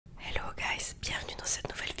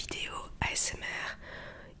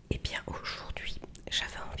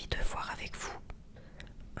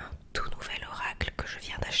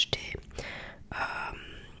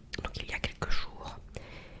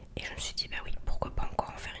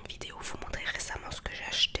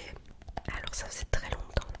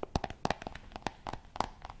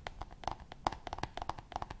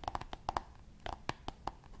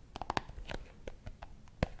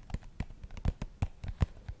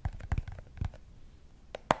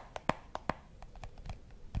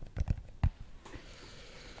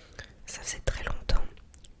Ça faisait très longtemps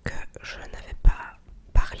que je n'avais pas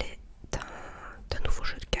parlé d'un nouveau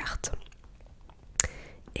jeu de cartes.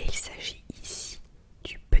 Et il s'agit ici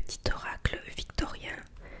du Petit Oracle Victorien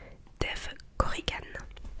d'Eve Corrigan.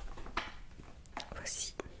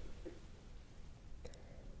 Voici.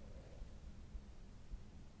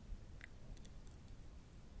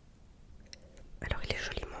 Alors il est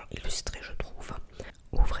joliment illustré, je trouve.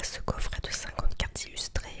 Ouvrez ce coffret de 50 cartes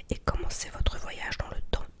illustrées et commencez votre voyage dans le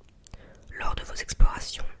temps. Lors de vos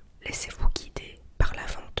explorations, laissez-vous guider par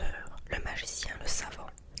l'inventeur, le magicien, le savant.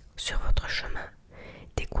 Sur votre chemin,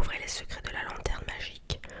 découvrez les secrets de la lanterne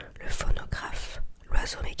magique, le phonographe,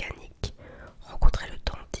 l'oiseau mécanique. Rencontrez le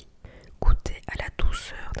dandy, goûtez à la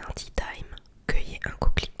douceur d'un tea time, cueillez un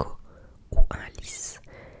coquelicot ou un lys,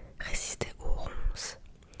 résistez aux ronces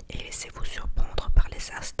et laissez-vous surprendre par les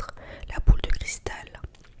astres, la boule de cristal.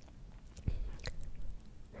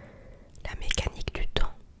 La mécanique du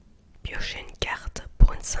temps. Piochez une carte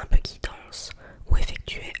pour une simple guidance ou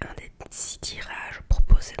effectuez un des 6 tirages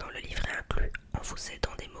proposés dans le livret inclus en vous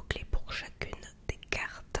aidant des mots-clés pour chacune des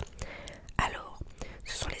cartes. Alors,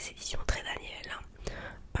 ce sont les éditions Très Daniel.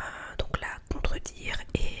 Donc là, contredire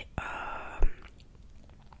et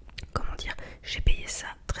comment dire, j'ai payé ça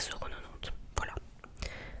 13,90 €. Voilà.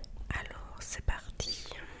 Alors, c'est parti.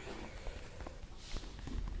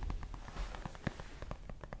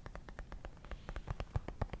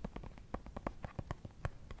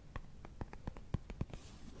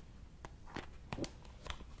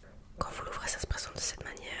 Quand vous l'ouvrez, ça se présente de cette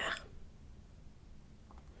manière.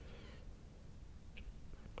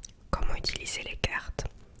 Comment utiliser les cartes?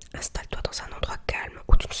 Installe-toi dans un endroit calme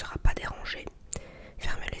où tu ne seras pas dérangé.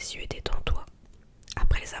 Ferme les yeux et détends-toi.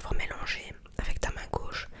 Après les avoir mélangés, avec ta main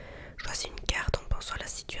gauche, choisis une carte en pensant à la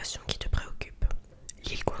situation qui te préoccupe.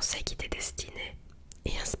 Lis le conseil qui t'est destiné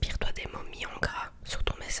et inspire-toi des mots mis en gras sur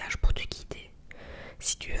ton message pour te guider.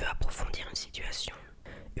 Si tu veux approfondir une situation,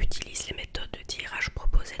 utilise les méthodes de tirage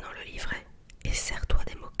proposées dans le livret et sers-toi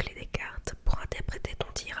des mots-clés des cartes pour interpréter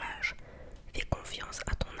ton tirage. Fais confiance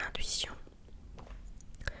à ton intuition.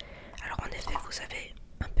 Alors en effet, vous avez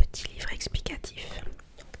un petit livret explicatif,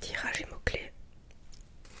 donc tirage et mots-clés,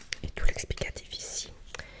 et tout l'explicatif ici.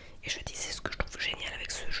 Et je disais, ce que je trouve génial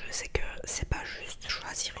avec ce jeu, c'est que c'est pas juste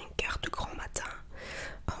choisir une carte grand matin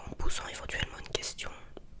en posant éventuellement une question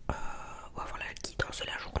ou avoir la guidance de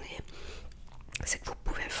la journée. C'est que vous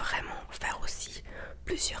pouvez vraiment faire aussi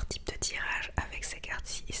plusieurs types de tirages avec ces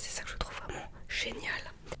cartes-ci, et c'est ça que je trouve vraiment génial.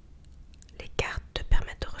 Les cartes te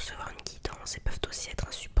permettent de recevoir une guidance et peuvent aussi être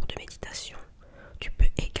un support de méditation. Tu peux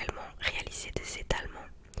également réaliser des étalements.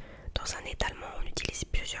 Dans un étalement, on utilise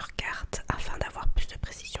plusieurs cartes afin d'avoir plus de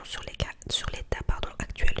précision sur l'état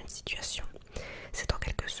actuel d'une situation. C'est en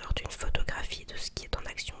quelque sorte une photographie de ce qui est en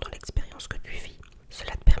action dans l'expérience que tu vis.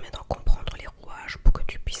 Cela te permet d'en comprendre les rouages pour que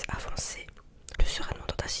tu puisses avancer plus sereinement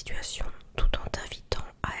dans ta situation, tout en t'invitant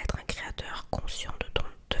à être un créateur conscient de ton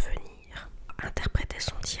devenir. Interpréter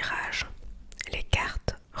son tirage. Les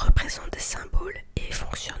cartes représentent des symboles et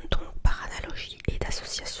fonctionnent donc par analogie et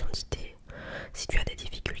d'association d'idées. Si tu as des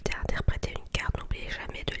difficultés à interpréter une carte, n'oublie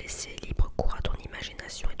jamais de laisser libre cours à ton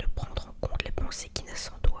imagination et de prendre en compte les pensées qui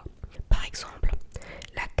naissent en toi. Par exemple,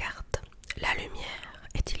 la carte « La lumière »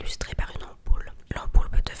 est illustrée par une ampoule. L'ampoule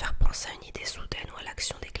peut te faire penser à une idée soudaine ou à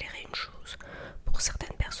l'action d'éclairer une chose. Pour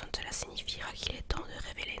certaines personnes, cela signifiera qu'il est temps de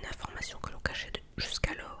révéler une information que l'on cachait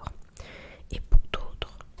jusqu'alors. Et pour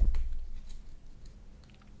d'autres,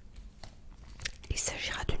 il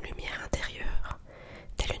s'agira d'une lumière intérieure,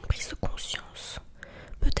 telle une prise de conscience.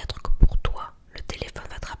 Peut-être que pour toi, le téléphone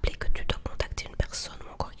va te rappeler que tu dois contacter une personne ou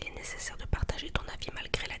encore qu'il est nécessaire de partager ton avis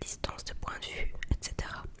malgré la distance de point de vue, etc.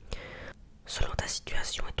 Selon ta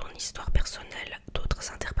situation et ton histoire personnelle,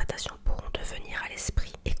 d'autres interprétations pourront te venir à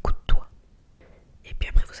l'esprit. Écoute-toi. Et puis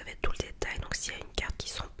après, vous avez tout le détail. Donc s'il y a une carte qui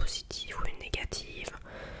semble positive ou une négative,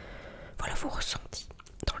 voilà vos ressentis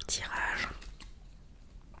dans le tirage.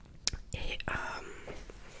 Et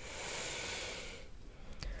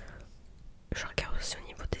je regarde aussi au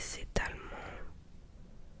niveau des étalements.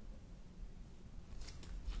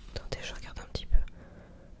 Attendez, je regarde un petit peu.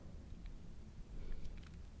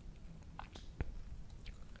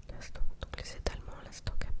 Donc les étalements,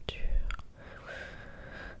 l'instant capture.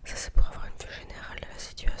 Ça c'est pour avoir une vue générale de la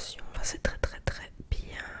situation. Enfin c'est très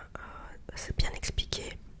bien. C'est bien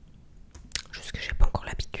expliqué. Juste que j'ai pas encore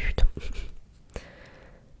l'habitude.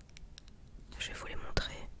 Je vais vous les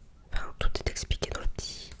montrer. Enfin, tout est expliqué dans le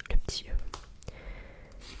petit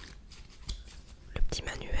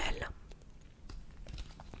manuel.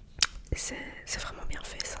 C'est vraiment bien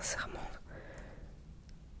fait, sincèrement.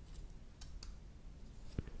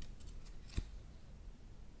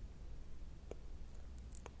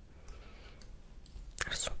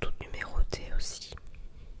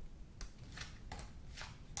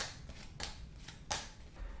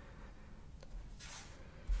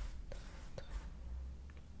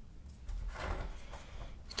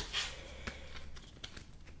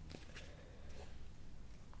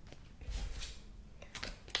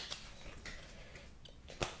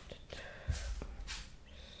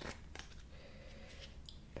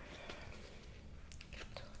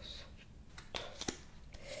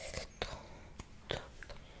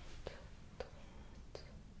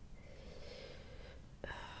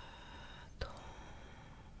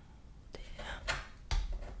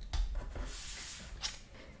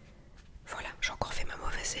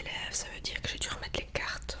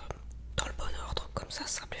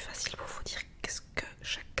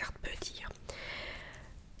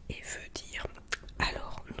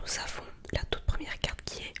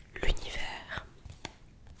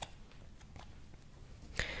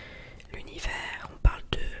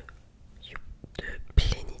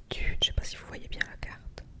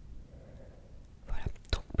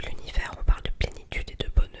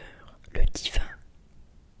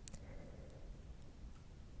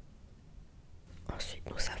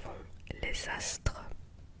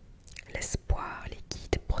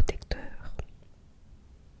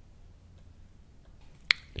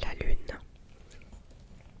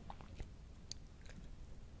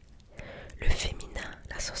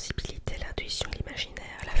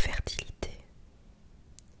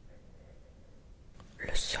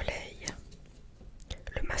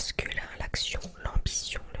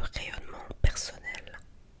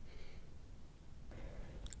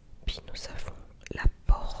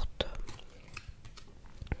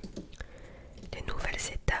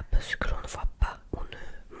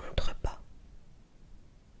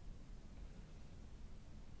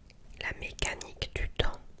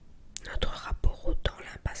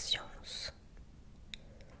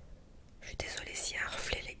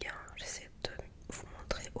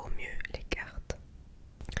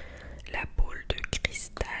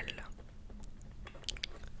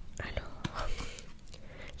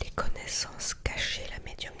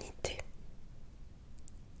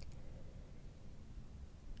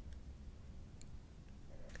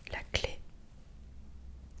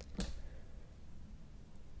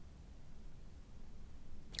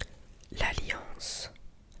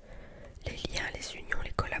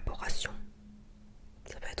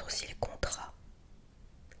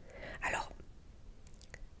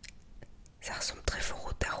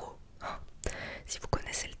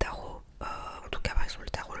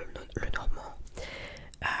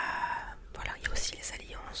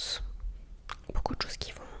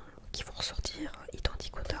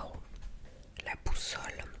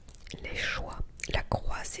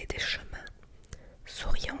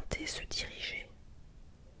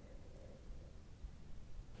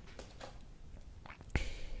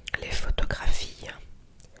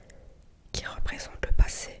 représente le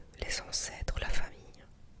passé, les ancêtres, la famille.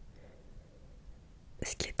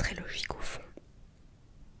 Ce qui est très logique au fond.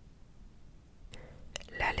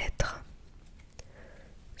 La lettre,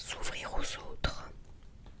 s'ouvrir aux autres,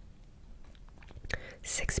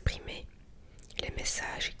 s'exprimer, les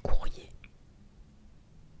messages et courriers.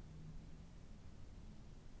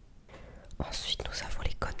 Ensuite, nous avons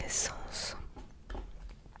les connaissances,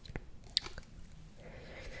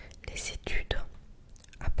 les études,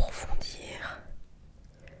 approfondir,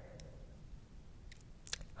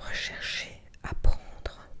 rechercher, apprendre.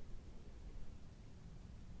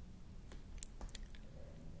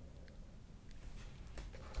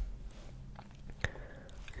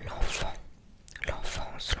 L'enfant,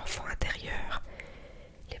 l'enfance, l'enfant intérieur,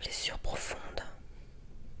 les blessures profondes.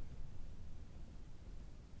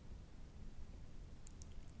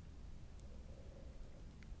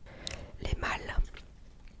 Les mâles,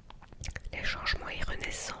 les changements et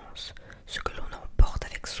renaissances, ce que l'on emporte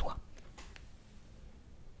avec soi.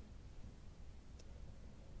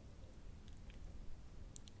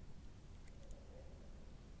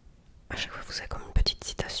 À chaque fois, vous avez comme une petite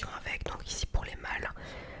citation avec. Donc ici pour les mâles,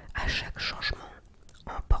 à chaque changement,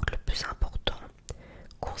 emporte le plus important,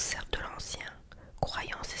 conserve de l'ancien,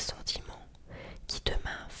 croyances et sentiments, qui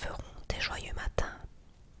demain feront tes joyeux matins.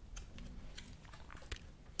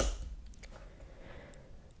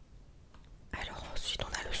 Alors ensuite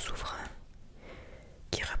on a le souverain,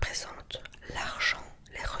 qui représente l'argent,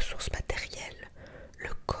 les ressources matérielles,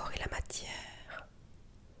 le corps et la matière.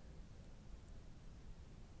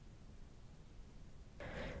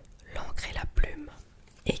 L'encre et la plume,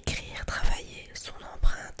 écrire, travailler son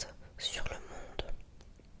empreinte sur le monde.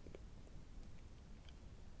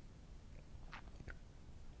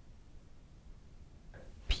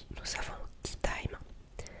 Puis nous avons tea time,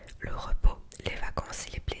 le repos, les vacances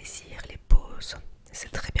et les plaisirs, les pauses.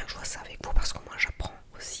 C'est très bien que je vois ça avec vous parce que moi j'apprends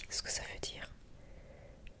aussi ce que ça veut dire.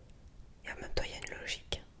 Et en même temps il y a une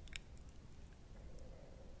logique.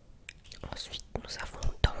 Ensuite nous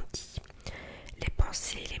avons dandy, les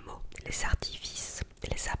pensées, les mots, les artifices,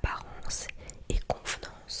 les apparences et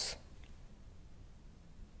convenances.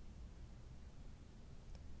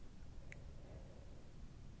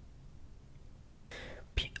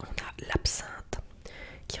 Puis on a l'absinthe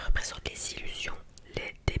qui représente les illusions,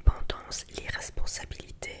 les dépendances, les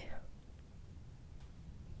responsabilités.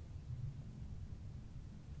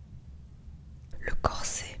 Le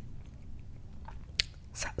corset,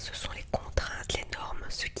 ça, ce sont les contraintes, les normes,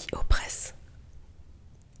 ce qui oppresse.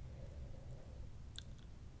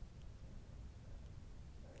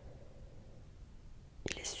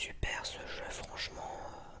 Il est super ce jeu, franchement.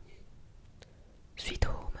 Sweet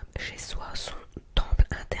Home, chez soi, son temple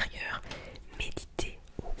intérieur, méditer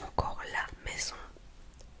ou encore la maison.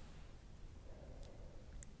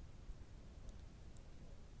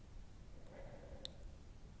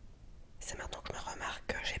 C'est maintenant que je me remarque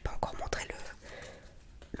que j'ai pas encore montré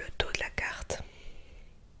le dos de la carte.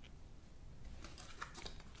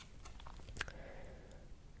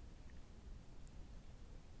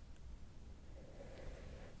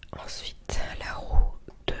 Ensuite, la roue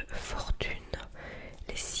de fortune,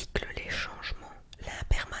 les cycles, les changements,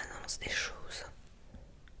 l'impermanence des choses.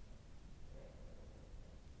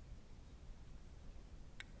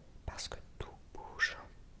 Parce que tout bouge.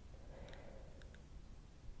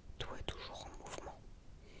 Tout est toujours en mouvement.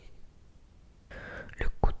 Le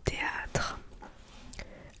coup de théâtre,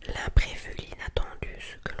 l'imprévu, l'inattendu,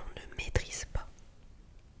 ce que l'on ne maîtrise pas.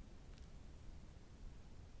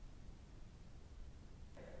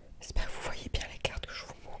 J'espère que vous voyez bien les cartes que je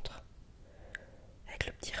vous montre. Avec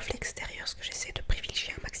le petit reflet extérieur, ce que j'essaie de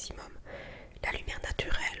privilégier un maximum. La lumière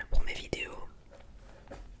naturelle pour mes vidéos.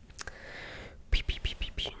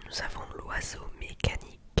 Puis, nous avons l'oiseau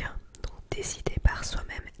mécanique. Donc décider par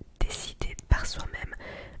soi-même,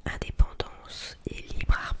 indépendance et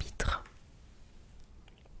libre arbitre.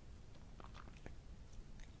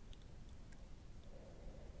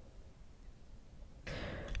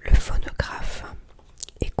 Le phonographe,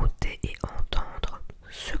 écouter et entendre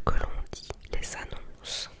ce que l'on dit, les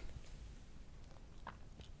annonces.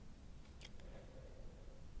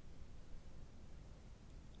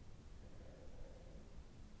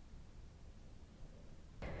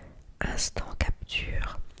 Instant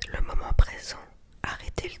capture, le moment présent,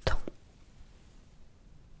 arrêter le temps.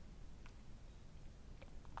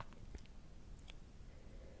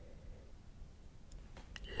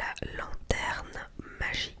 La lanterne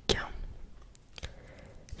magique.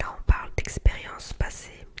 Là on parle d'expériences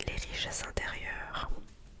passées, les richesses intérieures.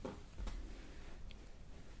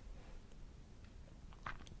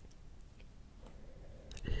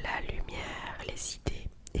 La lumière, les idées,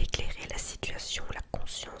 éclairer la situation.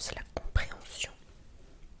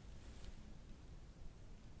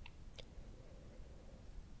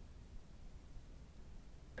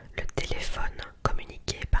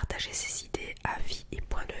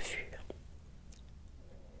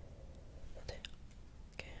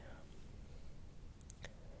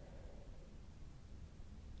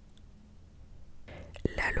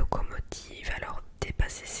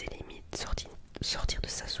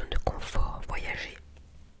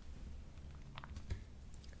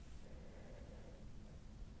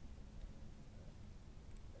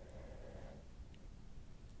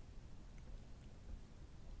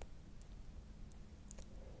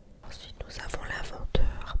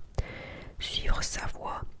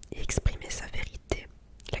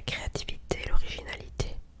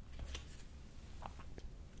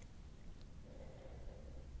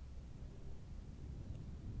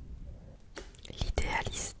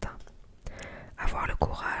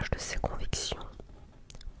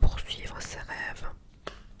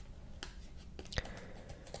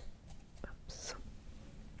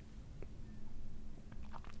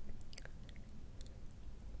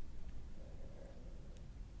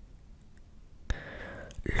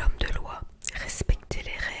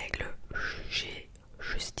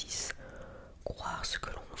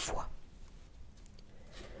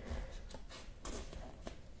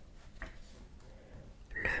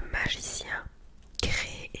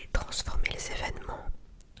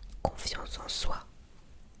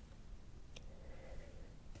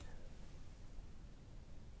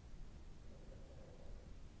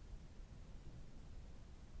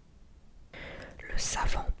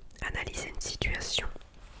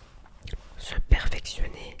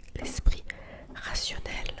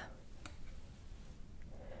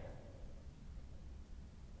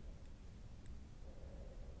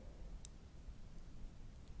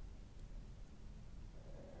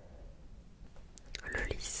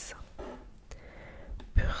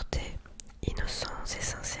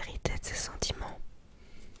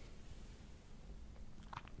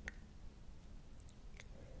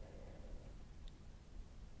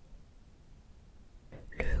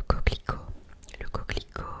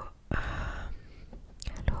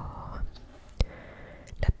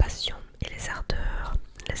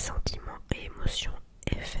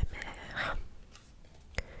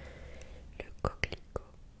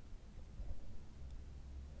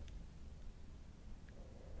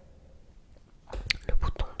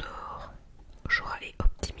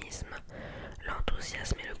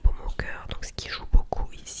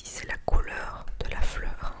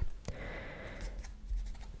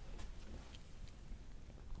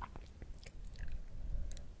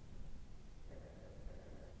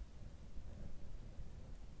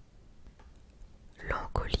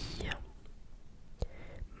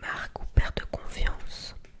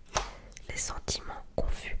 sentiments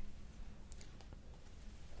confus.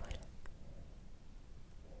 Voilà.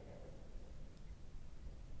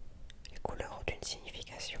 Les couleurs ont une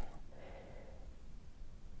signification.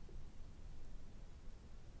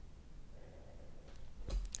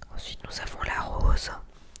 Ensuite, nous avons la rose.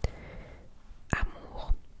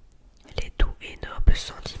 Amour, les doux et nobles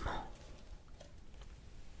sentiments.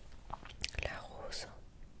 La rose.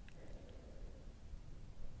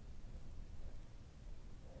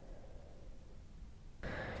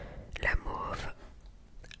 La mauve,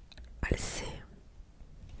 alcée.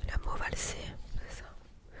 La mauve alcée, c'est ça.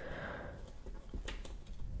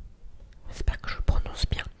 J'espère que je prononce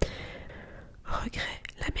bien. Regret,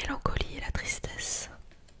 la mélancolie et la tristesse.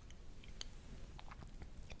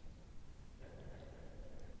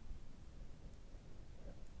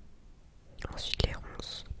 Ensuite les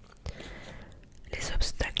ronces, les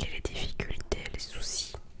obstacles et les difficultés, les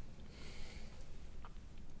soucis.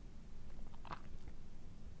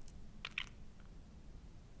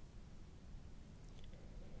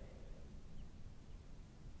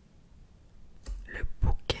 Le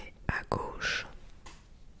bouquet à gauche.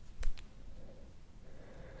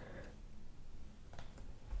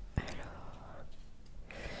 Alors,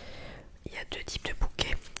 il y a deux types de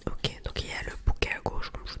bouquets. Ok, donc il y a le bouquet à gauche,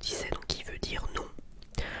 comme je vous disais, donc qui veut dire non.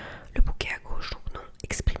 Le bouquet à gauche, donc non,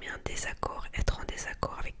 exprimer un désaccord, être en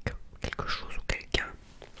désaccord avec quelque chose ou quelqu'un.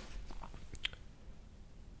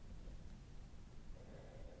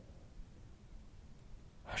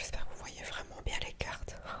 Oh, j'espère que vous voyez vraiment bien les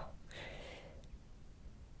cartes.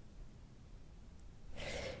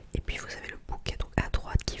 Et puis vous avez le bouquet donc à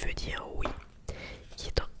droite qui veut dire oui, qui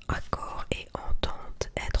est en accord et entente,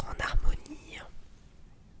 être en harmonie.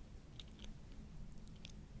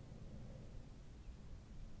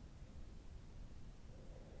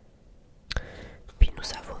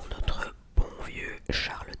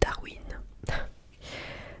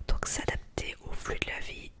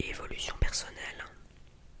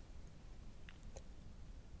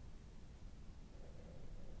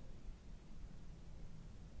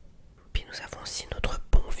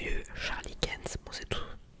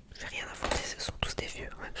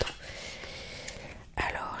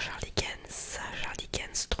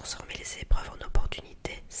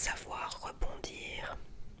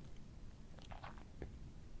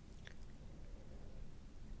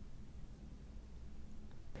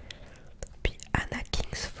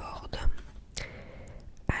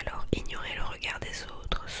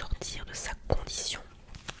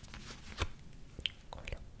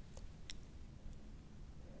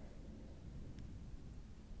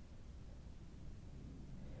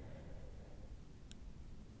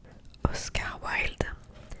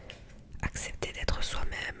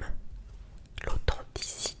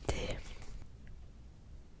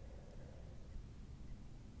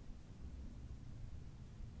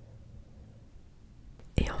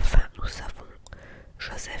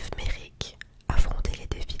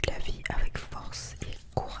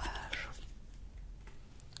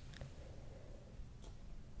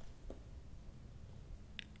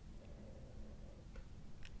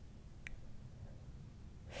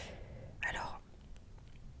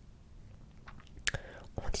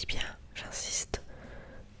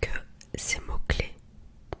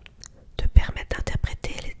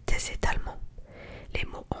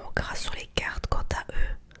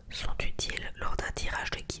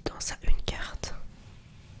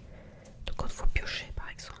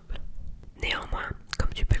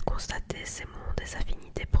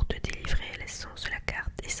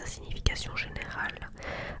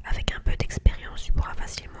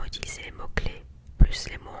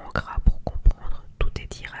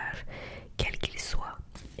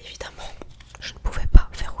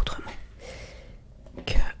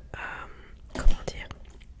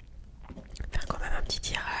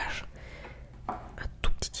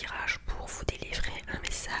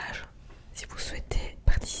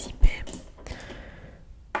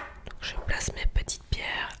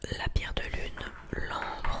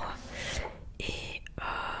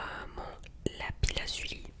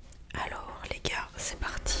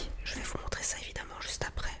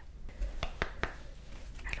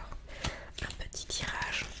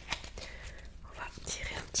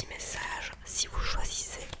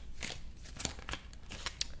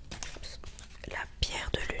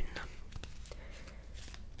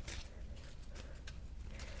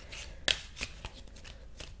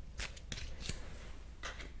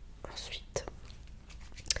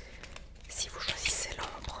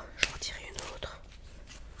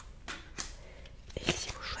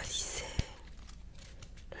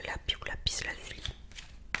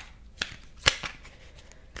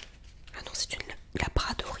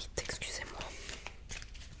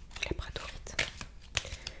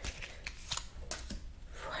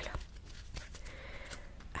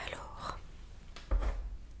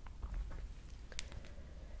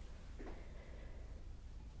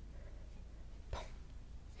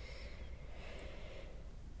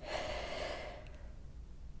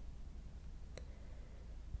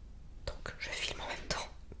 je filme en même temps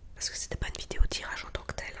parce que c'était pas une vidéo tirage en tant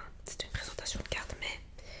que telle, hein. C'était une présentation de cartes, mais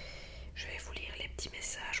je vais vous lire les petits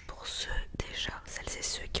messages pour ceux déjà, celles et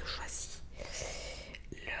ceux qui ont choisi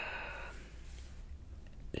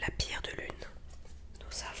la pierre de lune.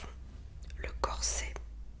 Nous avons le corset.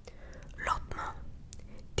 Lentement,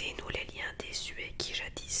 dénoue les liens désuets qui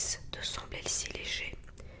jadis te semblaient si légers.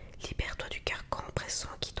 Libère-toi du carcan pressant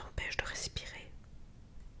qui t'empêche de respirer.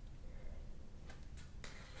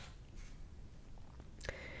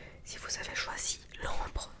 Si vous avez choisi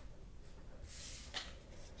l'ombre,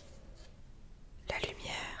 la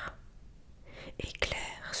lumière,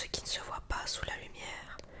 éclaire ce qui ne se voit pas sous la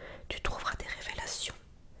lumière. Tu trouveras des révélations,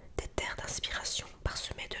 des terres d'inspiration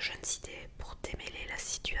parsemées de jeunes idées pour démêler la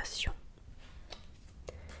situation.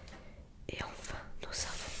 Et enfin, nous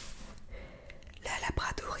avons la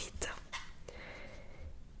labradorite.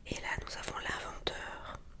 Et là, nous avons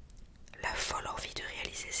l'inventeur, la folle envie de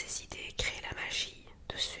réaliser ses idées, créer la magie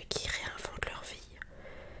de ceux qui réinventent leur vie.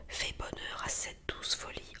 Fais bonheur à cette douce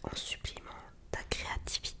folie en sublimant ta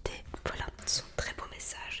créativité. Voilà, ce sont de très beaux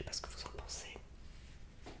messages, je sais pas ce que vous en pensez.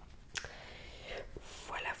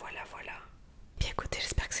 Voilà, voilà, voilà. Bien écoutez,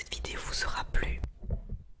 j'espère que cette vidéo vous aura plu.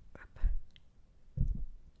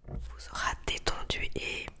 Vous aura détendu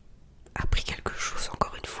et appris quelque chose.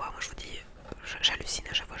 Encore une fois, moi je vous dis, j'hallucine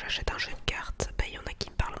à chaque fois que j'achète un jeu de cartes. Ben, il y en a qui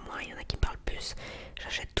me parlent moins, il y en a qui me parlent plus.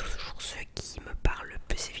 J'achète toujours ceux qui me parlent le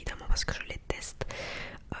plus, évidemment, parce que je les teste.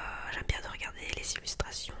 J'aime bien de regarder les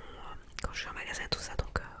illustrations quand je suis en magasin, tout ça,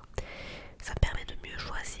 donc ça me permet de mieux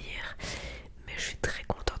choisir. Mais je suis très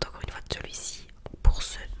contente encore une fois de celui-ci pour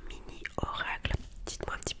ce mini oracle.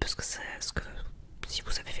 Dites-moi un petit peu si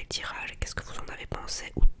vous avez fait le tirage et qu'est-ce que vous en avez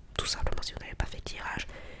pensé, ou tout simplement si vous n'avez pas fait le tirage,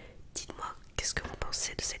 dites-moi qu'est-ce que vous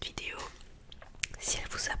pensez de cette vidéo, si elle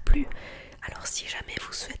vous a plu. Alors si jamais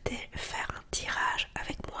vous souhaitez